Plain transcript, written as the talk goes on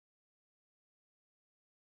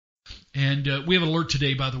And we have an alert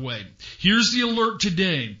today, by the way. Here's the alert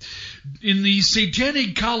today. In the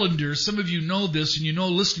satanic calendar, some of you know this, and you know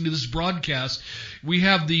listening to this broadcast, we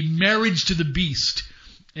have the marriage to the beast.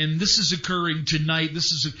 And this is occurring tonight.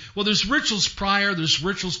 There's rituals prior, there's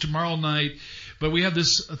rituals tomorrow night, but we have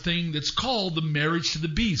this thing that's called the marriage to the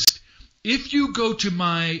beast. If you go to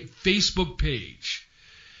my Facebook page,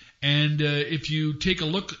 and if you take a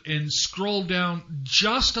look and scroll down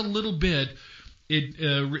just a little bit,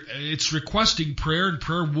 it's requesting prayer and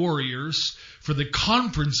prayer warriors for the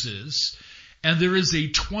conferences, and there is a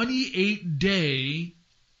 28-day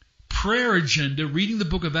prayer agenda reading the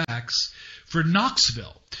book of Acts for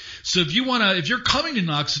Knoxville. So if you're coming to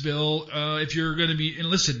Knoxville, if you're going to be, and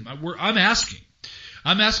listen,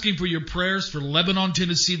 I'm asking for your prayers for Lebanon,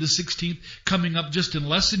 Tennessee, the 16th, coming up just in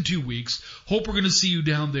less than 2 weeks. Hope we're going to see you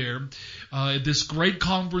down there at this great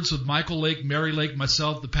conference with Michael Lake, Mary Lake,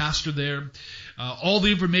 myself, the pastor there. All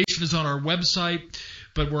the information is on our website,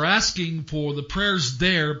 but we're asking for the prayers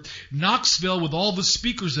there. Knoxville, with all the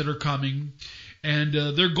speakers that are coming, and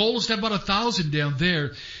their goal is to have about 1,000 down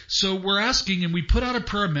there. So we're asking, and we put out a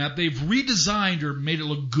prayer map. They've redesigned or made it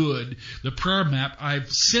look good, the prayer map.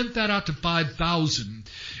 I've sent that out to 5,000,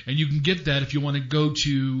 and you can get that if you want to go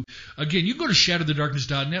to, again, you can go to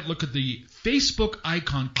shatterthedarkness.net, look at the Facebook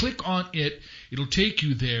icon, click on it. It'll take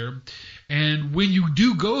you there. And when you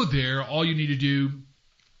do go there, all you need to do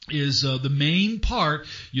is the main part.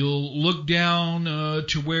 You'll look down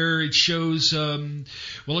to where it shows.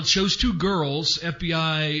 It shows 2 girls.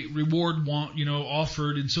 FBI reward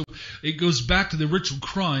offered, and so it goes back to the ritual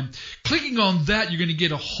crime. Clicking on that, you're going to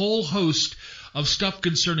get a whole host of stuff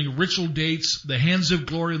concerning ritual dates, the Hands of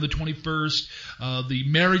Glory on the 21st, the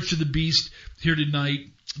marriage to the beast here tonight.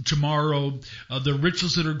 Tomorrow, the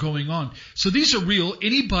rituals that are going on. So these are real.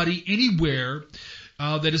 Anybody, anywhere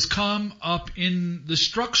that has come up in the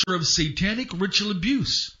structure of satanic ritual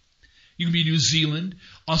abuse. You can be New Zealand,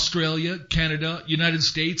 Australia, Canada, United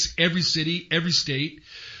States, every city, every state,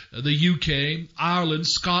 the UK, Ireland,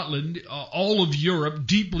 Scotland, all of Europe,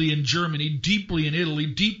 deeply in Germany, deeply in Italy,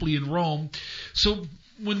 deeply in Rome. So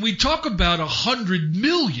when we talk about 100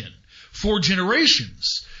 million for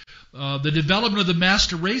generations, the development of the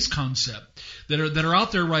master race concept that are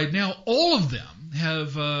out there right now, all of them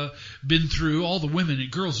have been through, all the women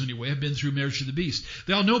and girls anyway, have been through marriage to the beast.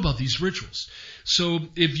 They all know about these rituals. So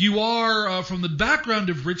if you are from the background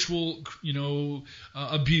of ritual,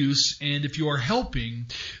 abuse, and if you are helping,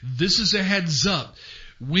 this is a heads up.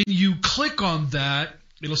 When you click on that,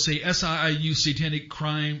 it'll say SIIU, Satanic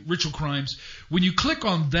Crime, Ritual Crimes. When you click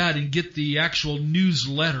on that and get the actual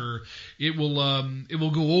newsletter, it will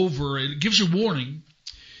go over. It gives you a warning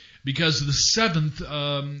because the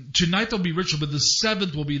 7th, tonight there'll be ritual, but the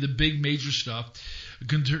 7th will be the big major stuff.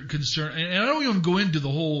 Concern, and I don't even go into the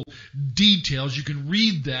whole details. You can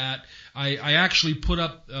read that. I actually put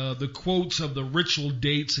up the quotes of the ritual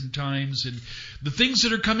dates and times and the things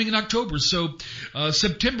that are coming in October. So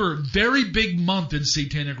September, very big month in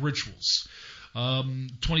satanic rituals.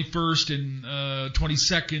 21st and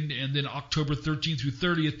 22nd, and then October 13th through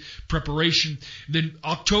 30th, preparation. Then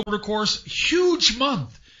October, of course, huge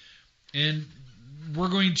month. And we're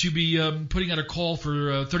going to be putting out a call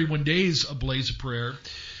for 31 days of Blaze of Prayer.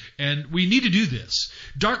 And we need to do this.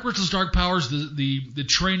 Dark Rituals, Dark Powers, the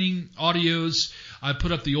training audios. I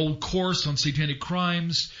put up the old course on satanic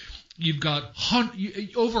crimes. You've got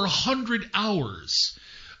over 100 hours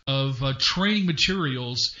of training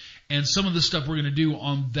materials and some of the stuff we're going to do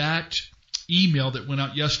on that email that went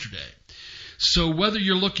out yesterday. So whether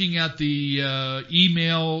you're looking at the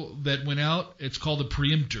email that went out, it's called the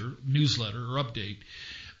Preemptor newsletter or update,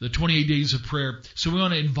 the 28 days of prayer. So we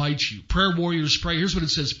want to invite you. Prayer Warriors Pray. Here's what it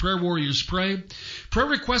says. Prayer Warriors Pray. Prayer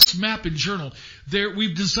Requests Map and Journal.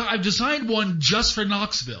 I've designed one just for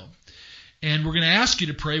Knoxville. And we're going to ask you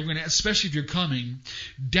to pray. We're going to, especially if you're coming,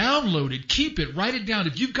 download it, keep it, write it down.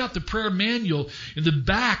 If you've got the prayer manual in the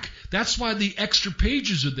back, that's why the extra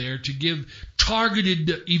pages are there, to give targeted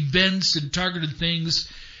events and targeted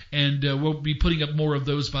things. And we'll be putting up more of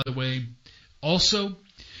those, by the way, also.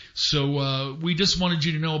 So we just wanted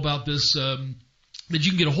you to know about this, that you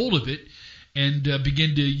can get a hold of it and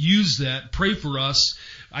begin to use that. Pray for us.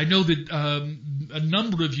 I know that a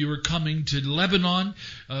number of you are coming to Lebanon,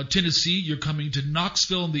 Tennessee. You're coming to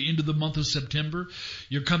Knoxville in the end of the month of September.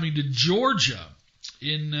 You're coming to Georgia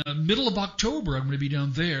in middle of October. I'm going to be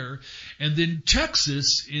down there. And then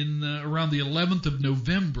Texas in around the 11th of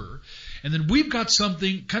November. And then we've got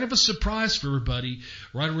something, kind of a surprise for everybody,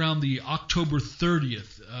 right around the October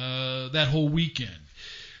 30th, that whole weekend.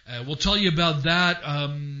 We'll tell you about that.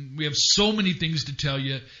 We have so many things to tell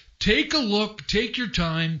you. Take a look. Take your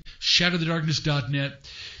time.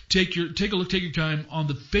 Shatterthedarkness.net. Take a look. Take your time on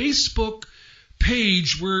the Facebook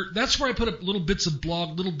page that's where I put up little bits of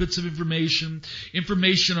blog, little bits of information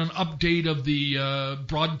on update of the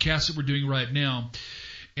broadcast that we're doing right now.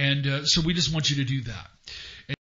 And so we just want you to do that.